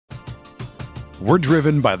We're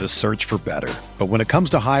driven by the search for better. But when it comes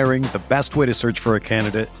to hiring, the best way to search for a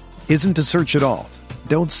candidate isn't to search at all.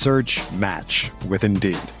 Don't search, match with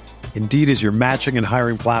Indeed. Indeed is your matching and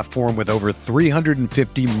hiring platform with over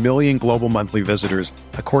 350 million global monthly visitors,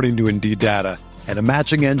 according to Indeed data, and a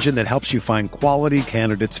matching engine that helps you find quality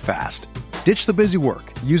candidates fast. Ditch the busy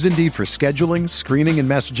work. Use Indeed for scheduling, screening, and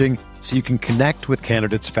messaging so you can connect with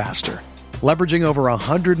candidates faster. Leveraging over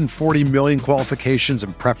 140 million qualifications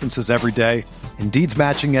and preferences every day, Indeed's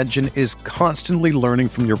matching engine is constantly learning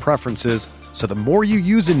from your preferences, so the more you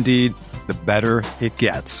use Indeed, the better it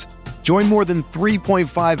gets. Join more than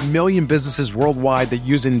 3.5 million businesses worldwide that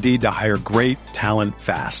use Indeed to hire great talent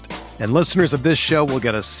fast. And listeners of this show will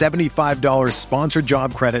get a $75 sponsored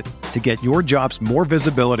job credit to get your jobs more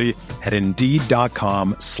visibility at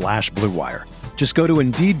Indeed.com/Blue Wire. Just go to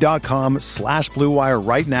Indeed.com/Blue Wire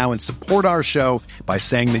right now and support our show by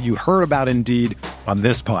saying that you heard about Indeed on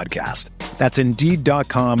this podcast. That's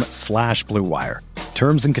Indeed.com/Blue Wire.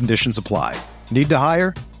 Terms and conditions apply. Need to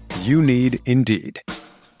hire? You need Indeed.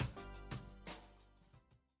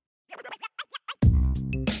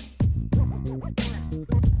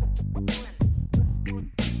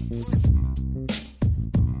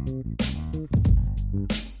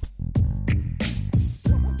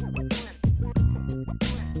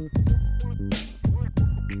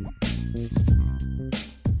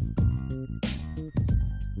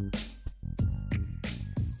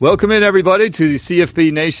 Welcome in, everybody, to the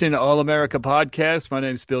CFB Nation All-America podcast. My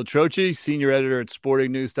name is Bill Trocchi, senior editor at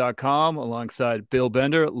sportingnews.com, alongside Bill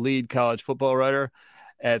Bender, lead college football writer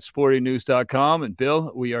at sportingnews.com. And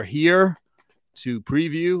Bill, we are here to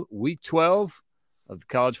preview week 12 of the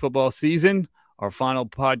college football season, our final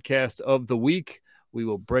podcast of the week. We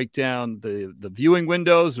will break down the viewing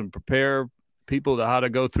windows and prepare people to how to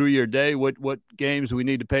go through your day, what games we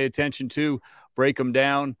need to pay attention to, break them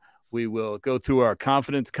down. We will go through our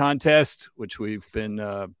confidence contest, which we've been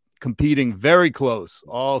competing very close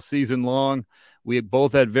all season long. We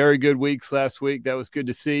both had very good weeks last week. That was good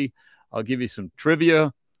to see. I'll give you some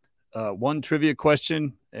trivia, one trivia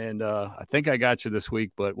question, and I think I got you this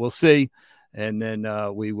week, but we'll see. And then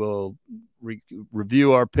we will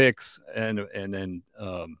review our picks, and then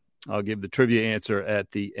I'll give the trivia answer at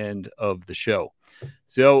the end of the show.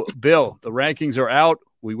 So, Bill, the rankings are out.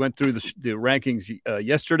 We went through the rankings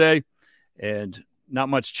yesterday, and not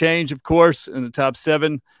much change, of course, in the top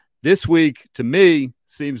 7. This week, to me,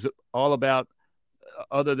 seems all about,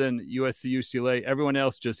 other than USC, UCLA, everyone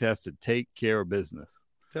else just has to take care of business.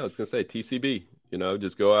 Yeah, I was going to say TCB,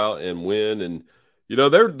 just go out and win. And,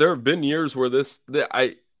 there have been years where that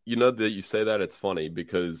you say that, it's funny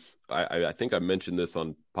because I think I mentioned this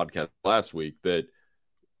on podcast last week, that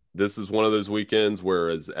this is one of those weekends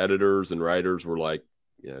where as editors and writers were like,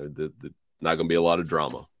 not going to be a lot of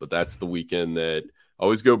drama, but that's the weekend that I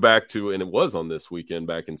always go back to. And it was on this weekend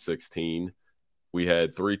back in 2016. We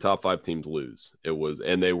had 3 top 5 teams lose.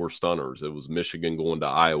 And they were stunners. It was Michigan going to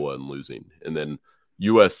Iowa and losing, and then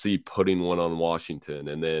USC putting one on Washington,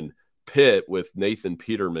 and then Pitt with Nathan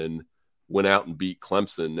Peterman went out and beat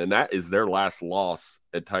Clemson. And that is their last loss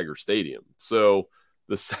at Tiger Stadium. So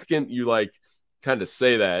the second you kind of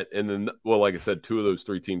say that, and then, well, like I said, 2 of those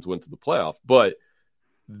 3 teams went to the playoff, but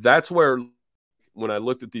that's where, when I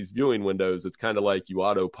looked at these viewing windows, it's kind of like you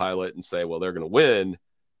autopilot and say, well, they're going to win.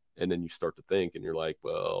 And then you start to think, and you're like,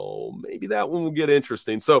 well, maybe that one will get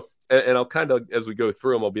interesting. So, and I'll kind of, as we go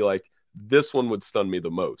through them, I'll be like, this one would stun me the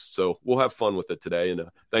most. So we'll have fun with it today. And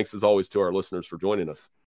thanks, as always, to our listeners for joining us.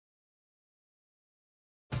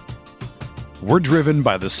 We're driven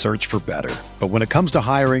by the search for better. But when it comes to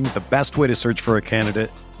hiring, the best way to search for a candidate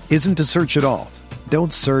isn't to search at all.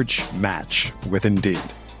 Don't search, match with Indeed.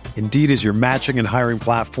 Indeed is your matching and hiring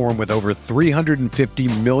platform with over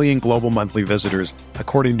 350 million global monthly visitors,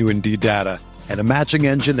 according to Indeed data, and a matching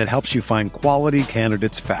engine that helps you find quality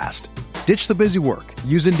candidates fast. Ditch the busy work.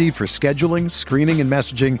 Use Indeed for scheduling, screening, and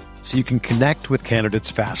messaging so you can connect with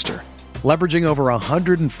candidates faster. Leveraging over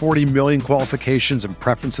 140 million qualifications and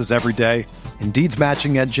preferences every day, Indeed's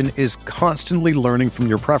matching engine is constantly learning from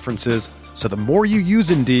your preferences, so the more you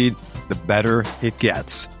use Indeed, the better it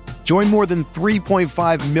gets. Join more than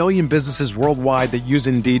 3.5 million businesses worldwide that use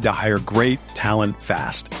Indeed to hire great talent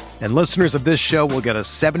fast. And listeners of this show will get a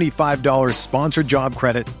 $75 sponsored job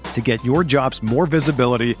credit to get your jobs more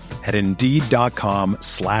visibility at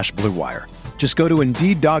Indeed.com/Blue Wire. Just go to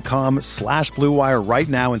Indeed.com/Blue Wire right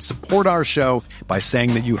now and support our show by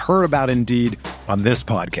saying that you heard about Indeed on this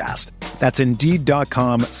podcast. That's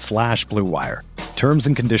Indeed.com/Blue Wire. Terms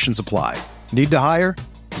and conditions apply. Need to hire?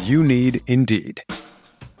 You need Indeed.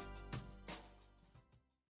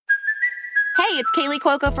 It's Kaylee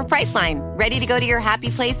Cuoco for Priceline. Ready to go to your happy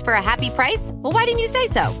place for a happy price? Well, why didn't you say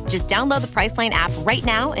so? Just download the Priceline app right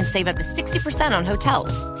now and save up to 60% on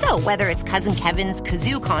hotels. So whether it's Cousin Kevin's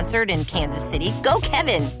Kazoo Concert in Kansas City, go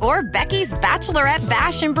Kevin, or Becky's Bachelorette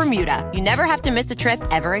Bash in Bermuda, you never have to miss a trip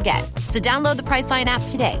ever again. So download the Priceline app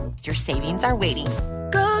today. Your savings are waiting.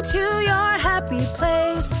 Go to your happy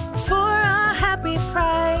place for a happy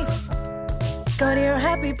price. Go to your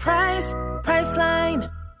happy price, Priceline.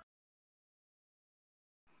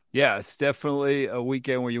 Yeah, it's definitely a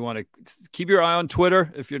weekend where you want to keep your eye on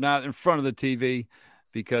Twitter if you're not in front of the TV,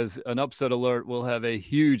 because an upset alert will have a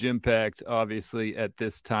huge impact, obviously, at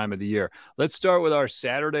this time of the year. Let's start with our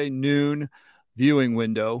Saturday noon viewing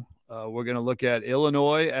window. We're going to look at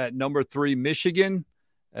Illinois at number 3, Michigan,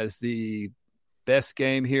 as the best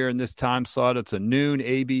game here in this time slot. It's a noon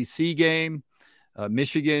ABC game.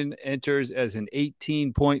 Michigan enters as an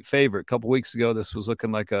 18-point favorite. A couple weeks ago, this was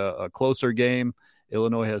looking like a closer game.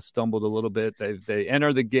 Illinois has stumbled a little bit. They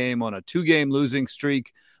enter the game on a 2-game losing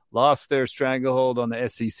streak, lost their stranglehold on the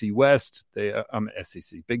SEC West.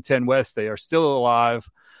 Big Ten West. They are still alive.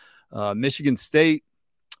 Michigan State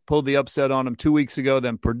pulled the upset on them 2 weeks ago.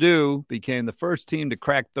 Then Purdue became the first team to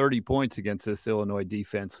crack 30 points against this Illinois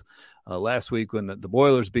defense last week when the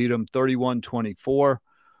Boilers beat them 31-24.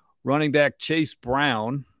 Running back Chase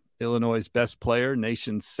Brown, Illinois' best player,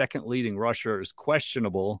 nation's second leading rusher, is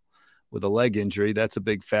questionable with a leg injury. That's a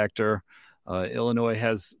big factor. Illinois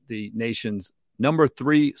has the nation's number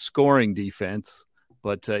 3 scoring defense,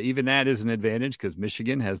 but even that is an advantage because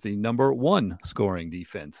Michigan has the number 1 scoring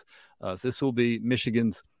defense. So this will be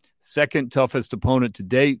Michigan's second toughest opponent to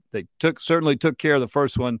date. They certainly took care of the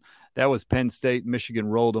first one. That was Penn State. Michigan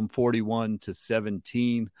rolled them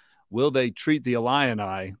 41-17. Will they treat the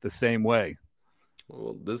Illini the same way?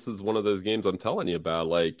 Well, this is one of those games I'm telling you about.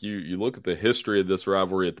 Like, you look at the history of this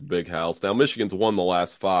rivalry at the Big House. Now, Michigan's won the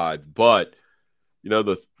last 5, but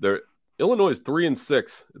Illinois is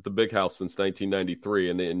 3-6 at the Big House since 1993.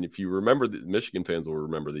 And if you remember, Michigan fans will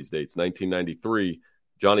remember these dates. 1993,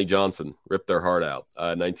 Johnny Johnson ripped their heart out.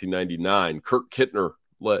 1999, Kirk Kittner,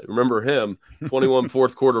 remember him? 21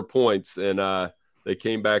 fourth quarter points, and they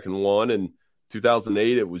came back and won. And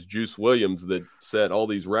 2008, it was Juice Williams that set all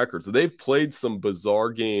these records. So they've played some bizarre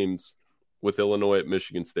games with Illinois at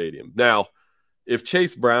Michigan Stadium. Now, if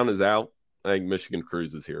Chase Brown is out, I think Michigan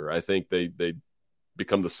cruises here. I think they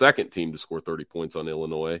become the second team to score 30 points on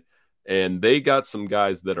Illinois. And they got some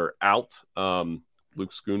guys that are out.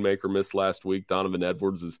 Luke Schoonmaker missed last week. Donovan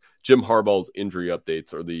Edwards is Jim Harbaugh's injury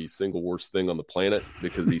updates are the single worst thing on the planet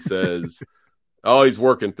because he says – oh, he's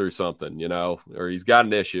working through something, or he's got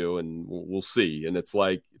an issue and we'll see. And it's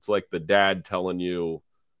like the dad telling you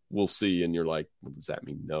we'll see. And you're like, well, does that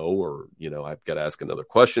mean no? Or, I've got to ask another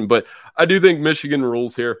question. But I do think Michigan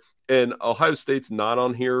rules here, and Ohio State's not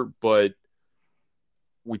on here, but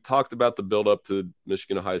we talked about the build up to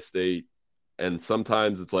Michigan, Ohio State. And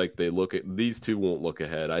sometimes it's like these two won't look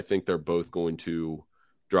ahead. I think they're both going to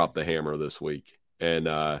drop the hammer this week.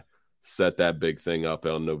 And, set that big thing up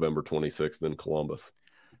on November 26th in Columbus.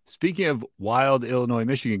 Speaking of wild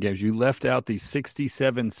Illinois-Michigan games, you left out the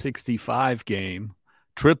 67-65 game,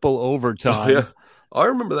 triple overtime. Oh, yeah. I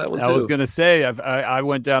remember that one too. I was going to say, I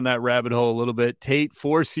went down that rabbit hole a little bit. Tate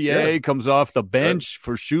Forcier comes off the bench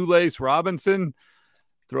for Shoelace Robinson,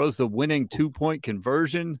 throws the winning 2-point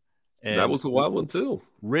conversion. And that was a wild one too.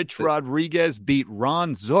 Rich Rodriguez beat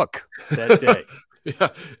Ron Zook that day. Yeah,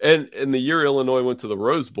 and in the year Illinois went to the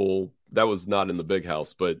Rose Bowl, that was not in the Big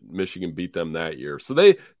House, but Michigan beat them that year. So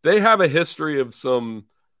they have a history of some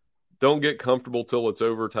don't get comfortable till it's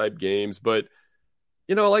over type games. But,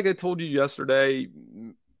 like I told you yesterday,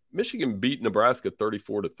 Michigan beat Nebraska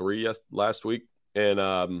 34-3 last week,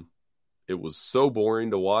 and it was so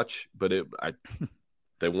boring to watch, but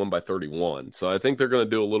they won by 31. So I think they're going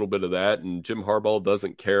to do a little bit of that, and Jim Harbaugh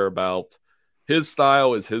doesn't care about his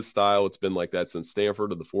style is his style. It's been like that since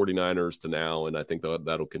Stanford to the 49ers to now, and I think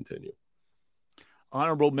that'll continue.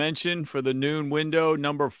 Honorable mention for the noon window,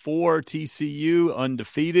 number 4, TCU,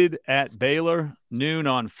 undefeated at Baylor, noon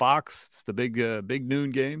on Fox. It's the big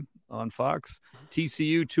noon game on Fox.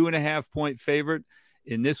 TCU, 2.5-point favorite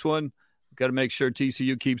in this one. Got to make sure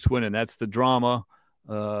TCU keeps winning. That's the drama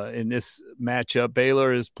in this matchup.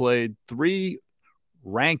 Baylor has played 3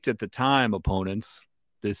 ranked at the time opponents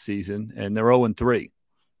this season, and they're 0-3.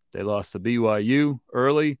 They lost to BYU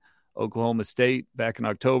early, Oklahoma State back in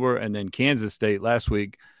October, and then Kansas State last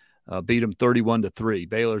week beat them 31-3.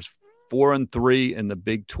 Baylor's 4-3 in the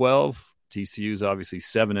Big 12. TCU's obviously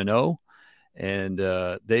 7-0,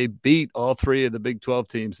 and they beat all 3 of the Big 12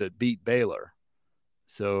 teams that beat Baylor.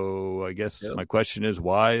 So I guess my question is,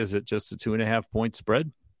 why is it just a 2.5-point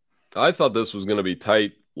spread? I thought this was going to be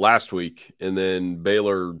tight last week, and then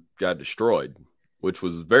Baylor got destroyed, which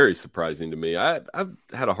was very surprising to me. I've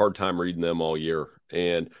had a hard time reading them all year,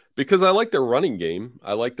 and because I like their running game,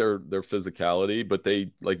 I like their physicality, but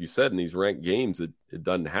they, like you said, in these ranked games, it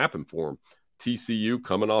doesn't happen for them. TCU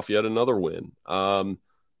coming off yet another win.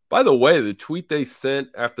 By the way, the tweet they sent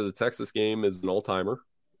after the Texas game is an all-timer.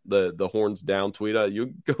 The horns down tweet.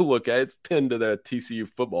 You go look at it. It's pinned to their TCU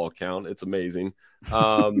football account. It's amazing.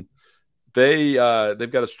 They've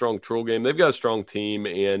got a strong troll game. They've got a strong team,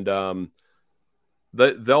 and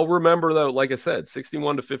they'll remember, though, like I said,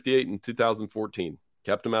 61-58 in 2014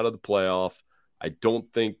 kept them out of the playoff. I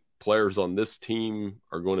don't think players on this team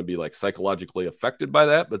are going to be like psychologically affected by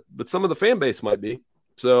that, but some of the fan base might be.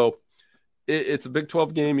 So it's a Big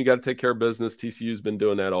 12 game. You got to take care of business. TCU's been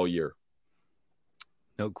doing that all year.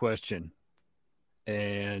 No question.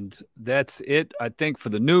 And that's it, I think, for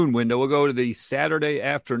the noon window. We'll go to the Saturday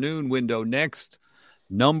afternoon window next.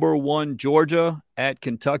 Number 1, Georgia at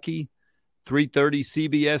Kentucky. 3:30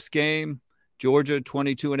 CBS game. Georgia,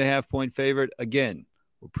 22.5-point favorite. Again,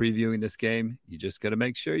 we're previewing this game. You just got to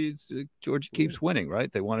make sure Georgia keeps winning,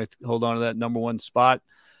 right? They want to hold on to that number 1 spot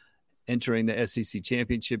entering the SEC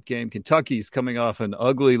championship game. Kentucky's coming off an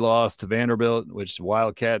ugly loss to Vanderbilt, which the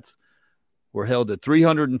Wildcats were held at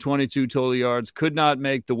 322 total yards, could not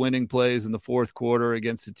make the winning plays in the fourth quarter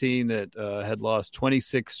against a team that had lost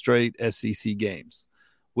 26 straight SEC games.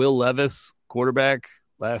 Will Levis, quarterback,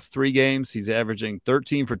 last 3 games, he's averaging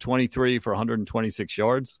 13 for 23 for 126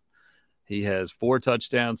 yards. He has 4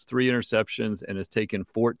 touchdowns, 3 interceptions, and has taken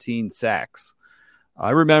 14 sacks.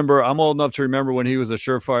 I'm old enough to remember when he was a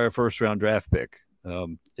surefire first-round draft pick.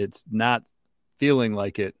 It's not feeling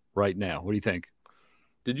like it right now. What do you think?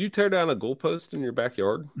 Did you tear down a goalpost in your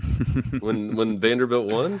backyard when Vanderbilt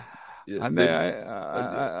won? I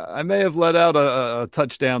may have let out a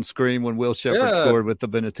touchdown scream when Will Shepherd scored with a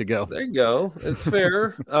minute to go. There you go. It's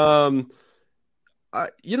fair.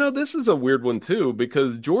 This is a weird one too,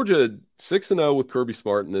 because Georgia 6-0 with Kirby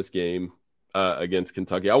Smart in this game against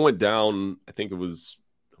Kentucky. I went down, I think it was,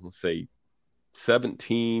 let's say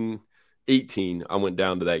 17-18. I went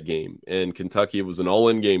down to that game, and Kentucky, it was an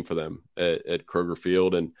all-in game for them at Kroger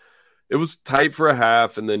Field, and it was tight for a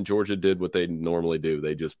half, and then Georgia did what they normally do.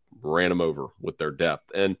 They just ran them over with their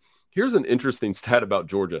depth. And here's an interesting stat about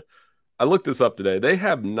Georgia. I looked this up today. They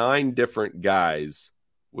have 9 different guys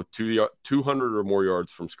with 200 or more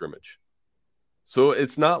yards from scrimmage. So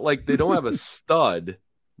it's not like they don't have a stud,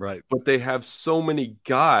 right? But they have so many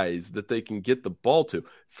guys that they can get the ball to.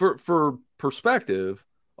 For perspective,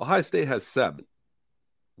 Ohio State has 7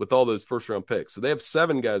 with all those first-round picks. So they have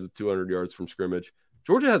 7 guys with 200 yards from scrimmage.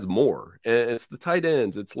 Georgia has more, and it's the tight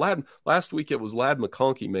ends. It's Ladd. Last week it was Ladd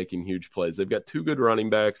McConkey making huge plays. They've got 2 good running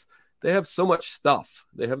backs. They have so much stuff.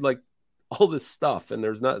 They have like all this stuff, and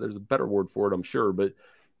there's a better word for it, I'm sure, but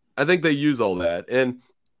I think they use all that. And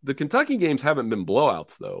the Kentucky games haven't been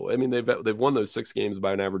blowouts, though. I mean, they've won those 6 games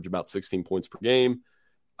by an average of about 16 points per game.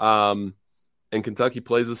 And Kentucky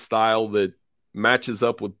plays a style that matches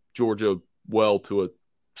up with Georgia well to a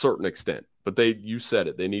certain extent. But you said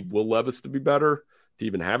it. They need Will Levis to be better to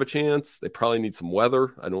even have a chance. They probably need some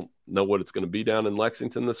weather. I don't know what it's going to be down in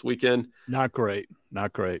Lexington this weekend. Not great.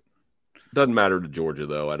 Doesn't matter to Georgia,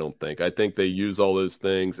 though, I don't think. I think they use all those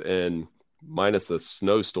things, and minus a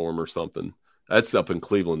snowstorm or something. That's up in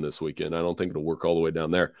Cleveland this weekend. I don't think it'll work all the way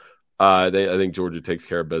down there. I think Georgia takes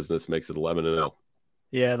care of business, makes it 11-0.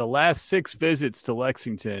 Yeah, the last 6 visits to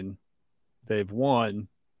Lexington, they've won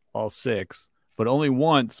all 6, but only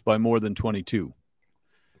once by more than 22.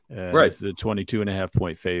 Right. It's a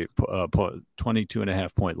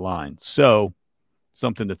 22.5-point line. So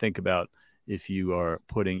something to think about if you are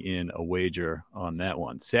putting in a wager on that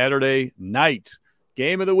one. Saturday night,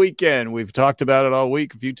 game of the weekend. We've talked about it all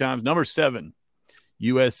week a few times. Number 7,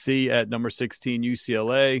 USC at number 16,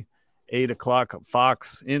 UCLA. 8 o'clock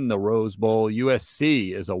Fox in the Rose Bowl.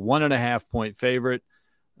 USC is a 1.5-point favorite.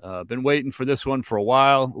 Been waiting for this one for a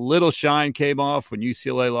while. Little shine came off when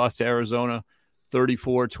UCLA lost to Arizona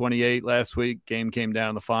 34-28 last week. Game came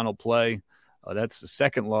down the final play. That's the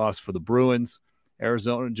second loss for the Bruins.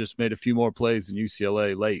 Arizona just made a few more plays than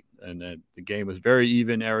UCLA late, and the game was very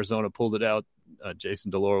even. Arizona pulled it out.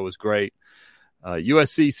 Jason DeLore was great.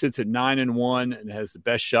 USC sits at 9-1 and has the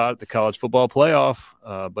best shot at the college football playoff.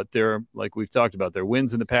 But they're, like we've talked about, their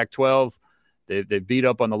wins in the Pac-12. They've beat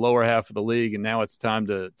up on the lower half of the league, and now it's time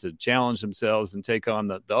to challenge themselves and take on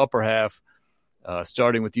the upper half,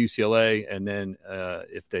 starting with UCLA. And then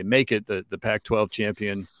if they make it, the Pac-12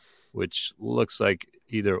 champion, which looks like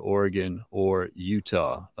either Oregon or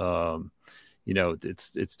Utah.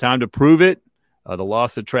 It's time to prove it. The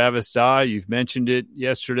loss of Travis Dye, you've mentioned it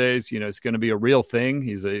yesterday's. It's going to be a real thing.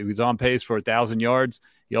 He's on pace for 1,000 yards.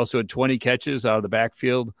 He also had 20 catches out of the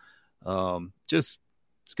backfield.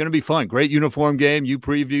 It's going to be fun. Great uniform game. You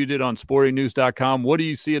previewed it on sportingnews.com. What do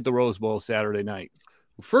you see at the Rose Bowl Saturday night?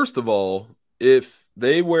 First of all, if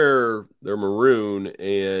they wear their maroon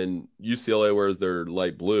and UCLA wears their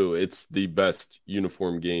light blue, it's the best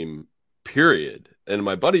uniform game, period. And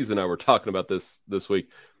my buddies and I were talking about this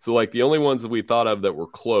week. So, like, the only ones that we thought of that were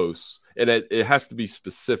close, and it has to be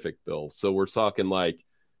specific, Bill. So we're talking like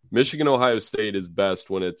Michigan, Ohio State is best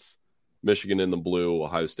when it's Michigan in the blue,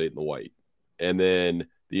 Ohio State in the white. And then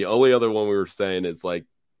the only other one we were saying is like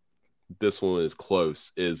this one is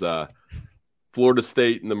close is Florida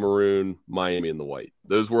State in the maroon, Miami in the white.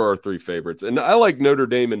 Those were our three favorites. And I like Notre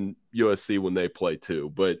Dame and USC when they play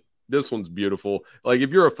too, but this one's beautiful. Like,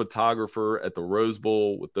 if you're a photographer at the Rose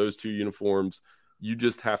Bowl with those two uniforms, you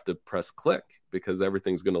just have to press click because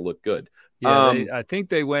everything's going to look good. Yeah, I think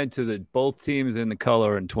they went to both teams in the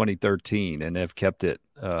color in 2013 and have kept it.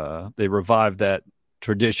 They revived that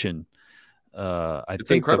tradition. It's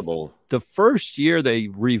think incredible. The first year they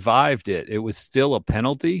revived it, it was still a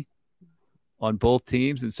penalty on both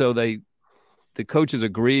teams, and so the coaches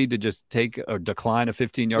agreed to just take or decline a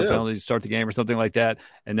 15-yard penalty to start the game or something like that,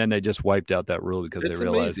 and then they just wiped out that rule because they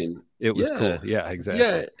realized it was cool. Yeah, exactly.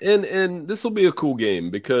 Yeah, and this will be a cool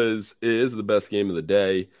game because it is the best game of the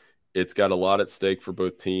day. It's got a lot at stake for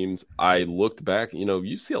both teams. I looked back,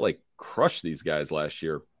 UCLA crushed these guys last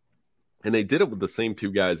year, and they did it with the same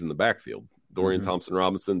two guys in the backfield. Dorian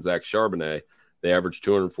Thompson-Robinson, Zach Charbonnet. They averaged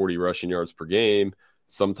 240 rushing yards per game.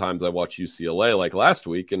 Sometimes I watch UCLA like last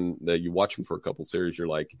week, and you watch them for a couple series. You're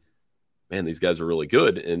like, man, these guys are really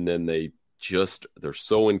good. And then they're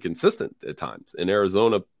so inconsistent at times. And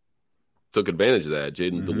Arizona took advantage of that.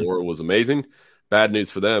 Jaden DeLora was amazing. Bad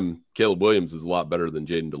news for them. Caleb Williams is a lot better than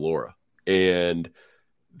Jaden DeLora. And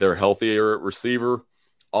they're healthier at receiver.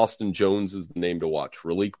 Austin Jones is the name to watch.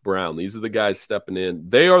 Raleek Brown. These are the guys stepping in.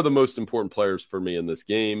 They are the most important players for me in this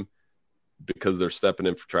game because they're stepping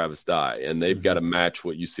in for Travis Dye, and they've got to match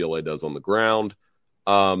what UCLA does on the ground.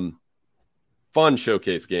 Fun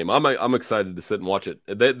showcase game. I'm excited to sit and watch it.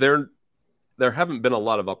 There haven't been a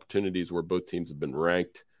lot of opportunities where both teams have been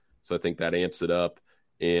ranked, so I think that amps it up.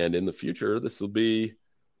 And in the future, this will be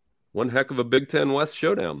one heck of a Big Ten West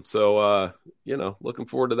showdown. So, looking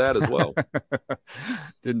forward to that as well.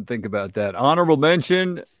 Didn't think about that. Honorable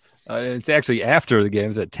mention. It's actually after the game.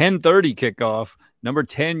 It's at 10:30 kickoff. Number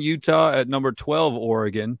 10, Utah at number 12,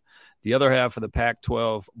 Oregon. The other half of the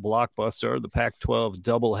Pac-12 blockbuster, the Pac-12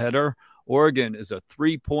 doubleheader. Oregon is a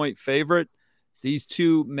 3-point favorite. These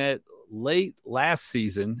two met late last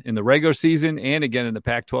season in the regular season and again in the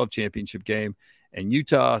Pac-12 championship game. And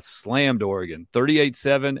Utah slammed Oregon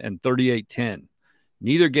 38-7 and 38-10.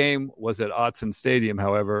 Neither game was at Autzen Stadium,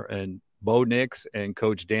 however, and Bo Nix and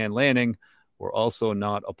Coach Dan Lanning were also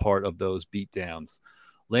not a part of those beatdowns.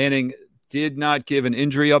 Lanning did not give an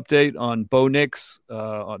injury update on Bo Nix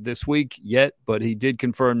this week yet, but he did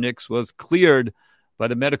confirm Nix was cleared by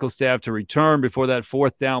the medical staff to return before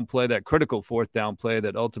that critical fourth down play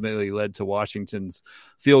that ultimately led to Washington's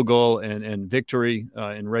field goal and victory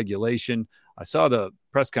in regulation. I saw the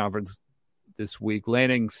press conference this week.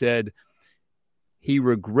 Lanning said he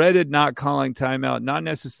regretted not calling timeout, not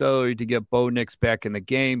necessarily to get Bo Nix back in the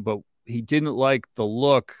game, but he didn't like the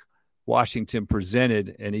look Washington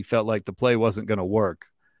presented, and he felt like the play wasn't going to work,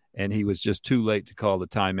 and he was just too late to call the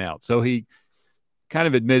timeout. So he kind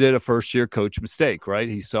of admitted a first-year coach mistake, right?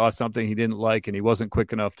 He saw something he didn't like, and he wasn't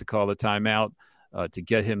quick enough to call the timeout to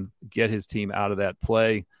get his team out of that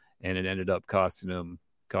play, and it ended up costing him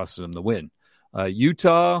the win.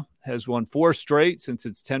 Utah has won 4 straight since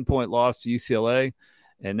its 10-point loss to UCLA,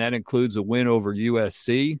 and that includes a win over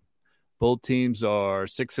USC. Both teams are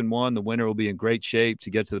 6-1. The winner will be in great shape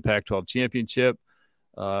to get to the Pac-12 championship.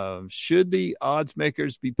 Should the odds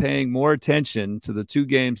makers be paying more attention to the 2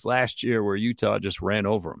 games last year where Utah just ran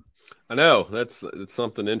over them? I know it's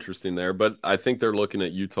something interesting there, but I think they're looking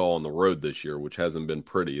at Utah on the road this year, which hasn't been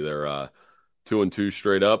pretty. They're 2-2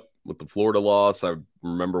 straight up with the Florida loss. I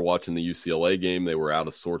remember watching the UCLA game. They were out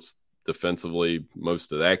of sorts defensively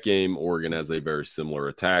most of that game. Oregon has a very similar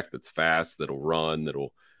attack that's fast, that'll run,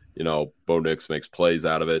 Bo Nix makes plays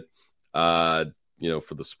out of it.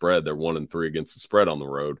 For the spread, they're 1-3 against the spread on the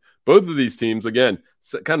road. Both of these teams, again,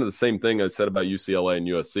 kind of the same thing I said about UCLA and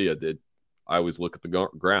USC. I always look at the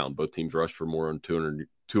ground. Both teams rush for more than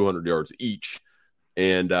 200 yards each.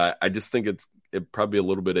 And I just think it'd probably be a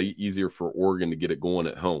little bit easier for Oregon to get it going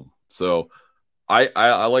at home. So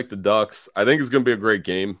I like the Ducks. I think it's going to be a great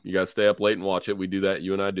game. You guys stay up late and watch it. We do that.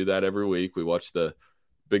 You and I do that every week. We watch the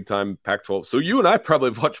big time Pac-12. So you and I probably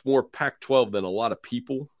watch more Pac-12 than a lot of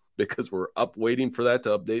people because we're up waiting for that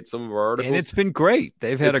to update some of our articles. And it's been great.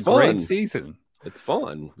 They've had a great season. It's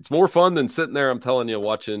fun. It's more fun than sitting there, I'm telling you,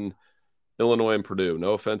 watching Illinois and Purdue.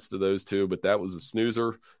 No offense to those two, but that was a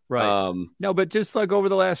snoozer. Right. No, but just like over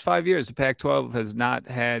the last 5 years, the Pac-12 has not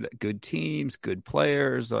had good teams, good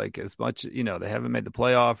players, like as much, they haven't made the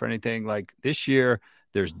playoff or anything. Like this year,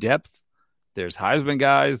 there's depth, there's Heisman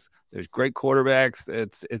guys, there's great quarterbacks.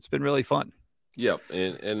 It's been really fun. Yep.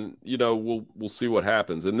 And we'll see what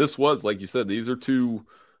happens. And this was, like you said, these are two,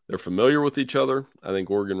 they're familiar with each other. I think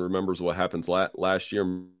Oregon remembers what happens last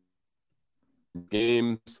year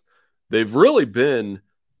games. They've really been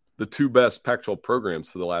the two best Pac-12 programs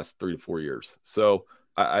for the last 3 to 4 years. So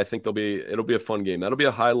I think it'll be a fun game. That'll be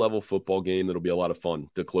a high-level football game. That'll be a lot of fun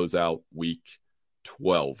to close out week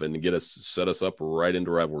 12 and to set us up right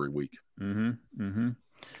into rivalry week. Mm-hmm. Mm-hmm.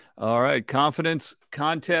 All right, confidence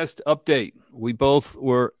contest update. We both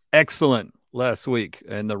were excellent last week,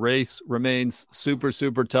 and the race remains super,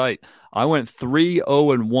 super tight. I went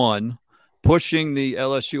 3-0-1, pushing the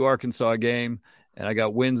LSU-Arkansas game, and I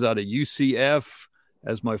got wins out of UCF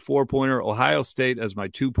as my 4-pointer, Ohio State as my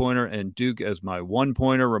 2-pointer, and Duke as my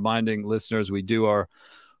 1-pointer. Reminding listeners, we do our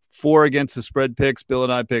 4 against the spread picks. Bill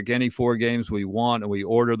and I pick any 4 games we want, and we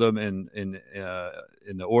order them in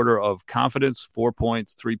the order of confidence: 4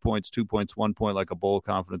 points, 3 points, 2 points, 1 point, like a bowl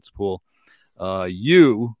confidence pool.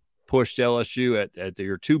 You pushed LSU at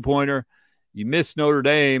your 2-pointer. You missed Notre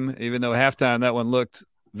Dame, even though halftime that one looked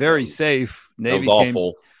very safe. Navy that was came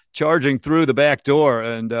awful. Charging through the back door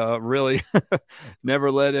and really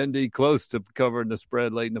never led ND close to covering the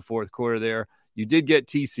spread late in the fourth quarter there. You did get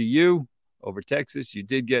TCU over Texas. You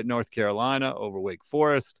did get North Carolina over Wake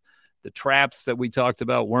Forest. The traps that we talked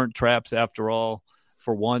about weren't traps after all.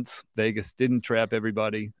 For once, Vegas didn't trap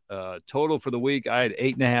everybody. Total for the week, I had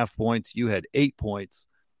 8.5 points. You had 8 points.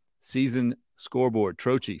 Season scoreboard,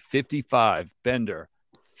 Troche, 55. Bender,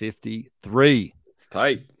 53. It's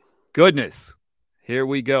tight. Goodness. Here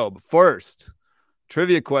we go. But first,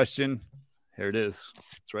 trivia question. Here it is.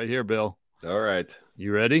 It's right here, Bill. All right.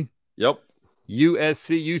 You ready? Yep.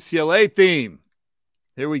 USC UCLA theme.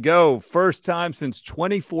 Here we go. First time since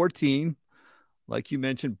 2014. Like you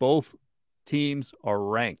mentioned, both teams are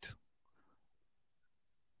ranked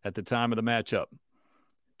at the time of the matchup.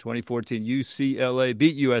 2014, UCLA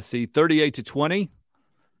beat USC 38-20.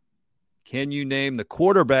 Can you name the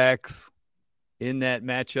quarterbacks in that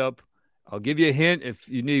matchup? I'll give you a hint if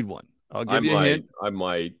you need one. I'll give you a hint. I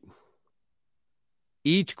might.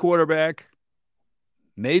 Each quarterback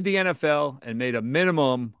made the NFL and made a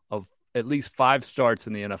minimum of at least 5 starts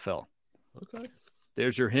in the NFL. Okay.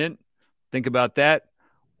 There's your hint. Think about that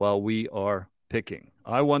while we are picking.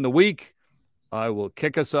 I won the week. I will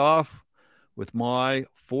kick us off with my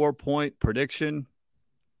 4-point prediction.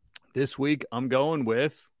 This week, I'm going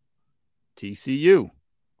with TCU.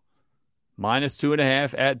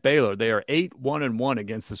 -2.5 at Baylor. They are 8-1-1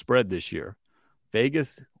 against the spread this year.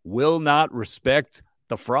 Vegas will not respect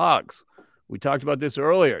the Frogs. We talked about this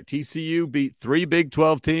earlier. TCU beat 3 Big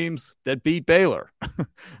 12 teams that beat Baylor.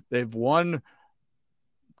 They've won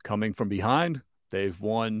coming from behind. They've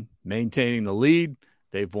won maintaining the lead.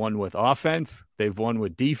 They've won with offense. They've won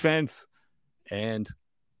with defense. And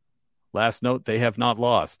last note, they have not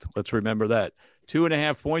lost. Let's remember that.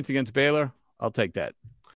 2.5 points against Baylor. I'll take that.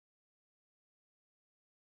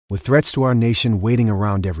 With threats to our nation waiting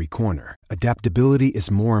around every corner, adaptability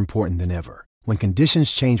is more important than ever. When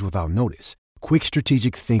conditions change without notice, quick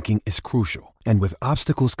strategic thinking is crucial. And with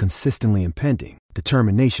obstacles consistently impending,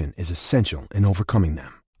 determination is essential in overcoming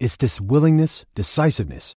them. It's this willingness,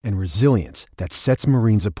 decisiveness, and resilience that sets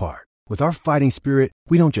Marines apart. With our fighting spirit,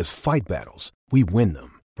 we don't just fight battles, we win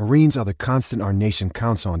them. Marines are the constant our nation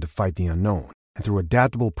counts on to fight the unknown. And through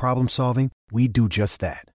adaptable problem solving, we do just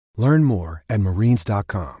that. Learn more at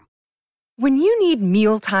marines.com. When you need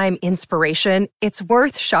mealtime inspiration, it's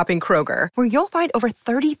worth shopping Kroger, where you'll find over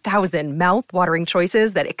 30,000 mouth-watering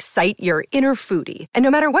choices that excite your inner foodie. And no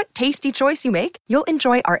matter what tasty choice you make, you'll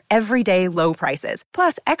enjoy our everyday low prices,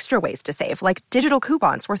 plus extra ways to save, like digital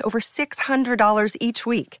coupons worth over $600 each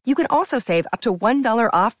week. You can also save up to $1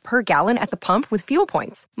 off per gallon at the pump with fuel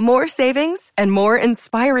points. More savings and more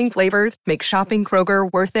inspiring flavors make shopping Kroger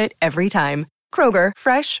worth it every time. Kroger,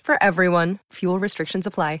 fresh for everyone. Fuel restrictions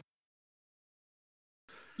apply.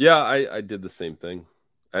 Yeah, I did the same thing.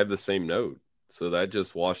 I have the same note, so that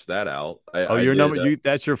just washed that out. Your number?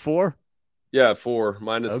 That's your 4? Yeah, 4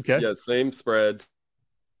 minus. Okay. Yeah, same spreads.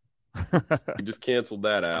 You just canceled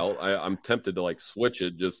that out. I'm tempted to switch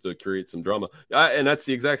it just to create some drama. And that's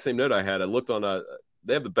the exact same note I had. I looked on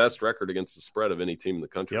they have the best record against the spread of any team in the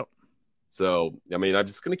country. Yep. So, I mean, I'm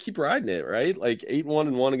just going to keep riding it, right?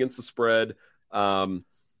 8-1-1 against the spread.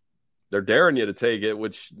 They're daring you to take it,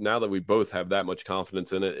 which now that we both have that much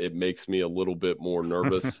confidence in it, it makes me a little bit more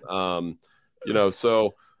nervous. So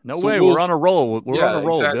we're on a roll. We're on a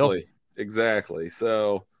roll, exactly. Bill. Exactly.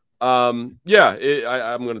 So, I'm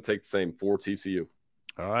going to take the same for TCU.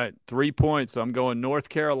 All right, 3 points. I'm going North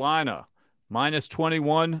Carolina,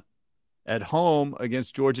 -21 at home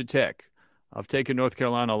against Georgia Tech. I've taken North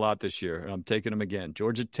Carolina a lot this year, and I'm taking them again.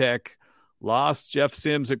 Georgia Tech lost Jeff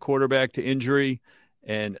Sims at quarterback to injury,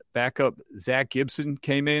 and backup Zach Gibson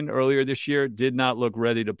came in earlier this year, did not look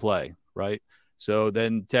ready to play, right? So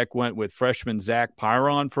then Tech went with freshman Zach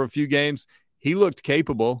Pyron for a few games. He looked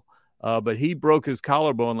capable, but he broke his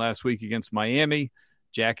collarbone last week against Miami.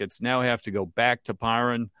 Jackets now have to go back to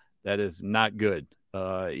Pyron. That is not good.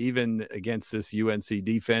 Even against this UNC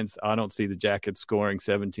defense, I don't see the Jackets scoring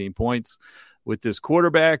 17 points with this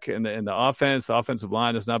quarterback and the offense. The offensive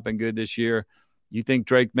line has not been good this year. You think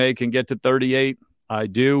Drake May can get to 38? I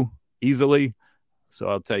do, easily. So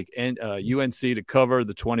I'll take UNC to cover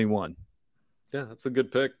the 21. Yeah, that's a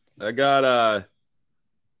good pick. I got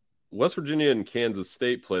West Virginia and Kansas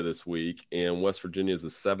State play this week, and West Virginia is a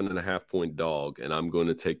 7.5-point dog, and I'm going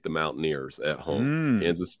to take the Mountaineers at home.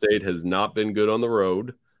 Kansas State has not been good on the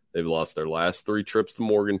road. They've lost their last 3 trips to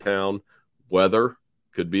Morgantown. Weather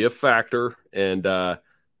could be a factor, and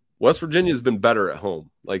West Virginia has been better at home.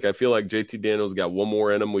 I feel like JT Daniels got one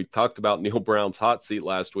more in him. We talked about Neil Brown's hot seat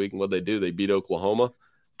last week, and what they do, they beat Oklahoma.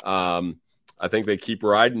 I think they keep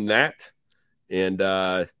riding that, and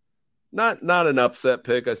Not an upset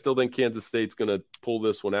pick. I still think Kansas State's going to pull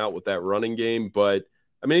this one out with that running game. But,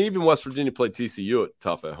 I mean, even West Virginia played TCU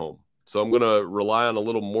tough at home. So I'm going to rely on a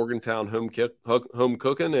little Morgantown home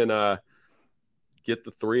cooking and get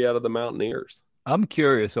the 3 out of the Mountaineers. I'm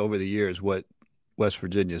curious over the years what West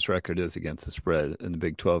Virginia's record is against the spread in the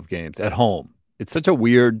Big 12 games at home. It's such a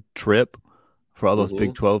weird trip for all those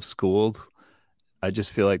Big 12 schools. I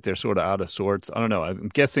just feel like they're sort of out of sorts. I don't know. I'm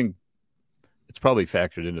guessing it's probably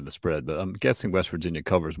factored into the spread, but I'm guessing West Virginia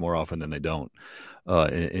covers more often than they don't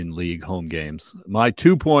in league home games. My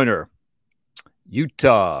 2-pointer,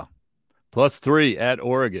 Utah, +3 at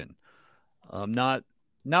Oregon. I'm not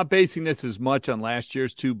basing this as much on last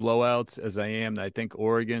year's 2 blowouts as I am. I think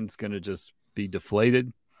Oregon's going to just be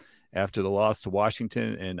deflated after the loss to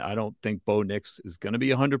Washington, and I don't think Bo Nix is going to be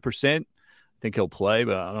 100%. I think he'll play,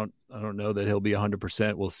 but I don't know that he'll be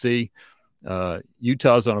 100%. We'll see.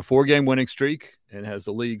 Utah's on a 4-game winning streak and has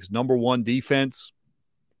the league's #1 defense.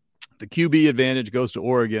 The QB advantage goes to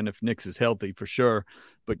Oregon if Nix is healthy for sure.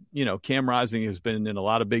 But, Cam Rising has been in a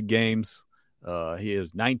lot of big games. He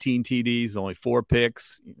has 19 TDs, only 4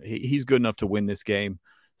 picks. He's good enough to win this game.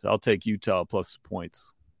 So I'll take Utah plus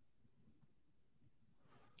points.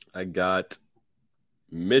 I got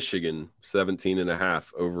Michigan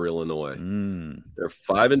 17.5 over Illinois. They're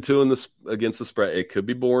 5-2 against the spread. It could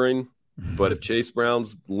be boring. But if Chase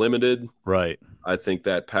Brown's limited, right, I think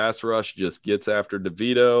that pass rush just gets after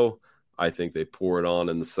DeVito. I think they pour it on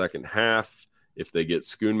in the second half. If they get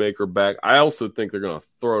Schoonmaker back, I also think they're going to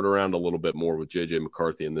throw it around a little bit more with J.J.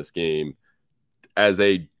 McCarthy in this game as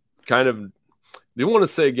a kind of – you want to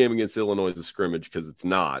say a game against Illinois is a scrimmage because it's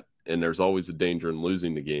not, and there's always a danger in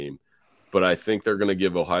losing the game. But I think they're going to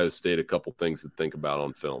give Ohio State a couple things to think about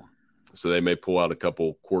on film. So they may pull out a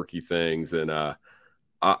couple quirky things, and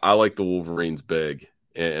I like the Wolverines big.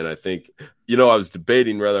 And I think, I was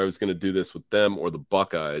debating whether I was going to do this with them or the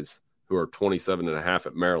Buckeyes, who are 27.5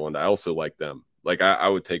 at Maryland. I also like them. I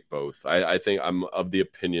would take both. I think I'm of the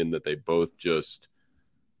opinion that they both just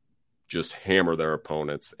hammer their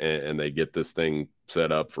opponents and they get this thing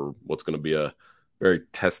set up for what's going to be a very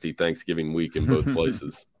testy Thanksgiving week in both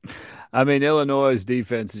places. I mean, Illinois'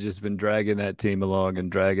 defense has just been dragging that team along.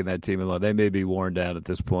 They may be worn down at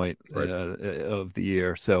this point of the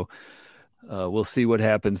year. So we'll see what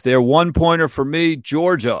happens there. 1-pointer for me,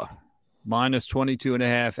 Georgia,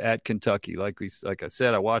 -22.5 at Kentucky. Like I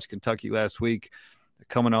said, I watched Kentucky last week,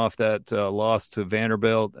 coming off that loss to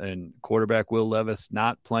Vanderbilt, and quarterback Will Levis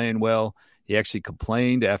not playing well. He actually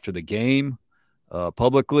complained after the game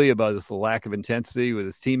publicly about this lack of intensity with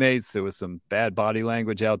his teammates. There was some bad body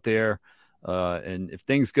language out there. And if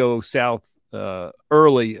things go south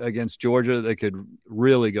early against Georgia, they could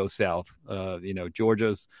really go south.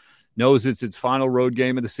 Georgia's knows it's its final road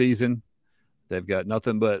game of the season. They've got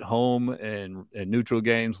nothing but home and neutral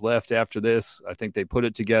games left after this. I think they put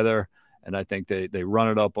it together and I think they run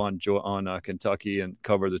it up on Kentucky and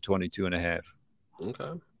cover the 22.5.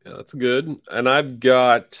 Okay, yeah, that's good. And I've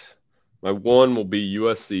got my one will be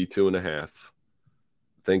USC 2.5. I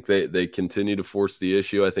think they continue to force the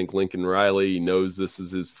issue. I think Lincoln Riley knows this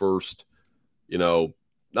is his first,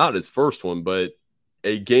 not his first one, but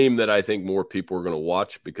a game that I think more people are going to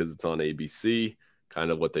watch because it's on ABC, kind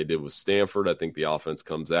of what they did with Stanford. I think the offense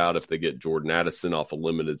comes out. If they get Jordan Addison off a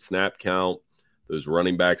limited snap count, those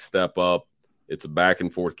running backs step up. It's a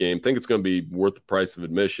back-and-forth game. I think it's going to be worth the price of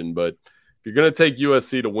admission, but if you're going to take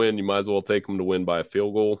USC to win, you might as well take them to win by a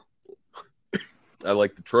field goal. I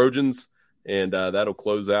like the Trojans, and that'll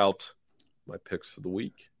close out my picks for the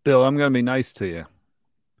week. Bill, I'm going to be nice to you.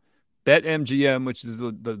 BetMGM, which is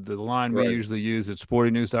the line we usually use at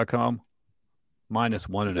sportingnews.com,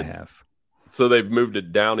 -1.5. So they've moved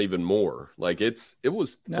it down even more. Like it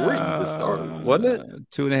was 3 to start, wasn't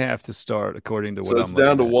it? 2.5 to start, according to what I'm looking at. So it's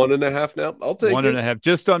down to 1.5 now. I'll take 1.5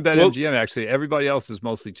 just on BetMGM. Actually, everybody else is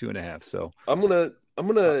mostly 2.5. So I'm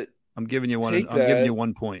giving you one. I'm giving you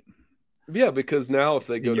 1 point. Yeah, because now if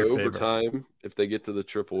they go to overtime, favor. if they get to the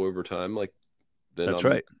triple overtime, then that's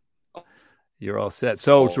right. You're all set.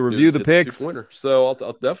 So to review the picks, so I'll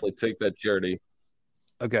definitely take that charity.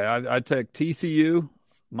 Okay, I take TCU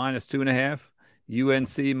 -2.5,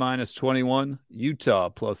 UNC -21, Utah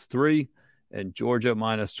 +3, and Georgia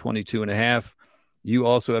 -22.5. You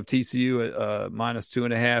also have TCU at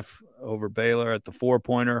 -2.5 over Baylor at the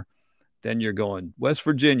 4-pointer. Then you're going West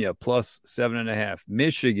Virginia +7.5,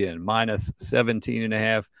 Michigan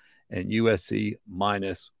 -17.5, and USC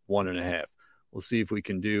 -1.5. We'll see if we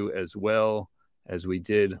can do as well as we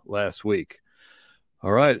did last week.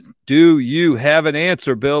 All right. Do you have an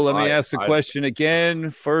answer, Bill? Let me ask the question again.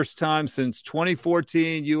 First time since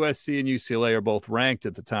 2014, USC and UCLA are both ranked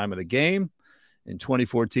at the time of the game. In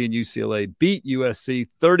 2014, UCLA beat USC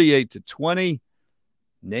 38-20.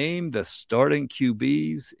 Name the starting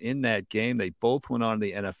QBs in that game. They both went on to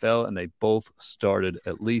the NFL, and they both started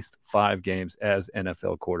at least 5 games as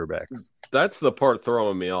NFL quarterbacks. That's the part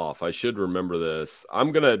throwing me off. I should remember this.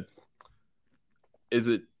 Is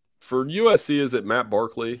it for USC? Is it Matt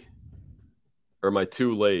Barkley? Or am I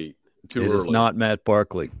too late? Too early? It is not Matt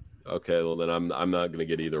Barkley. Okay, well then I'm not going to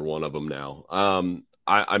get either one of them now.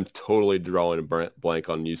 I'm totally drawing a blank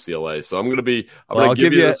on UCLA, so I'm going to be. I'll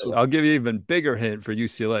give you an even bigger hint for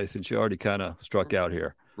UCLA since you already kind of struck out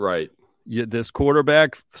here. Right. This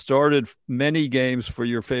quarterback started many games for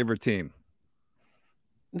your favorite team.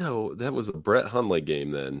 No, that was a Brett Hundley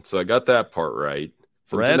game then, so I got that part right.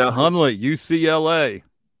 Brett Hundley, UCLA.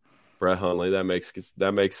 Brett Hundley, that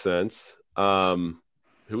makes sense. Who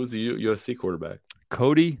was the USC quarterback?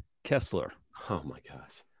 Cody Kessler. Oh my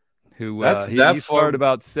gosh. Who he started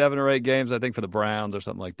about 7 or 8 games, I think, for the Browns or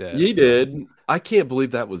something like that. He did. I can't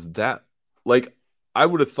believe that was that. Like, I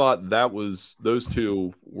would have thought those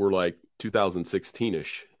two were like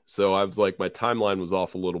 2016-ish. So I was like, my timeline was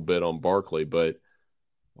off a little bit on Barkley, but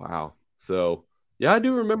wow. So yeah, I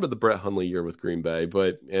do remember the Brett Hundley year with Green Bay,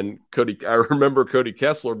 I remember Cody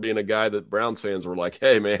Kessler being a guy that Browns fans were like,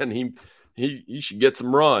 hey man, he should get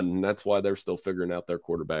some run. And that's why they're still figuring out their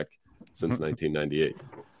quarterback since 1998.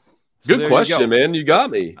 So good question, man. You got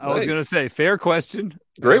me. I was going to say fair question.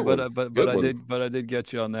 Great one. But I did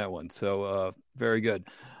get you on that one. So very good.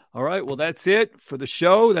 All right. Well, that's it for the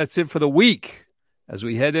show. That's it for the week. As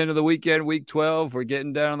we head into the weekend, week 12, we're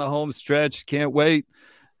getting down the home stretch. Can't wait.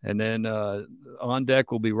 And then on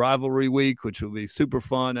deck will be rivalry week, which will be super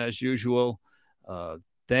fun as usual.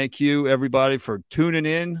 Thank you, everybody, for tuning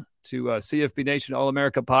in to CFB Nation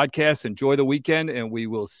All-America Podcast. Enjoy the weekend, and we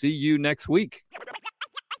will see you next week.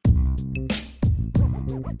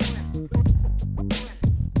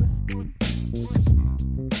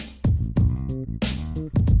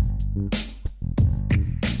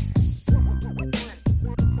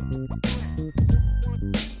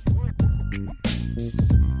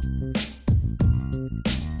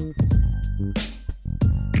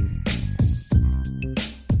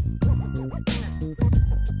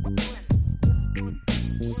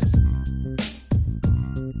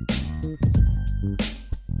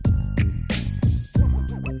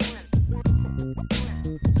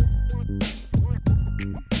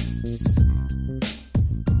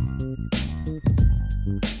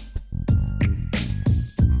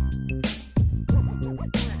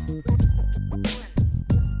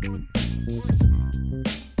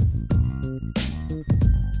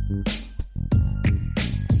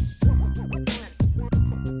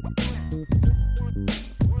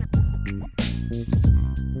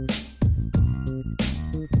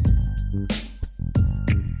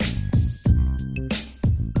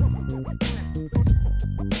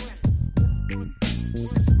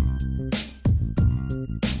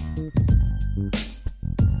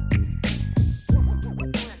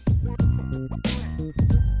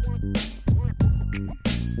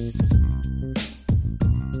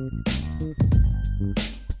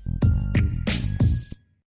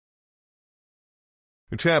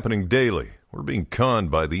 It's happening daily. We're being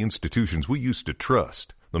conned by the institutions we used to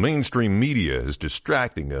trust. The mainstream media is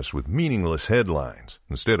distracting us with meaningless headlines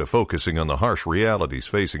instead of focusing on the harsh realities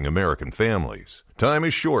facing American families. Time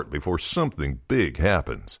is short before something big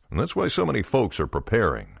happens, and that's why so many folks are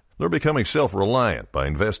preparing. They're becoming self-reliant by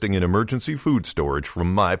investing in emergency food storage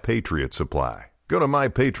from My Patriot Supply. Go to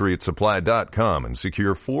MyPatriotSupply.com and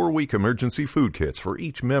secure 4-week emergency food kits for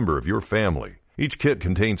each member of your family. Each kit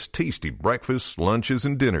contains tasty breakfasts, lunches,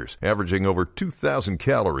 and dinners, averaging over 2,000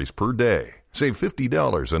 calories per day. Save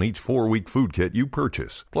 $50 on each 4-week food kit you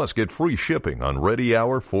purchase. Plus, get free shipping on Ready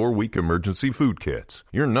Hour 4-week emergency food kits.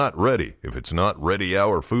 You're not ready if it's not Ready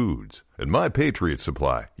Hour foods. At My Patriot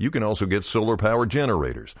Supply, you can also get solar power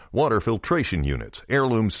generators, water filtration units,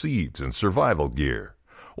 heirloom seeds, and survival gear.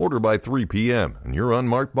 Order by 3 p.m. and your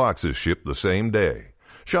unmarked boxes ship the same day.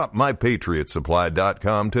 Shop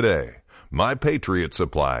MyPatriotSupply.com today.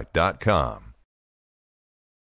 MyPatriotSupply.com.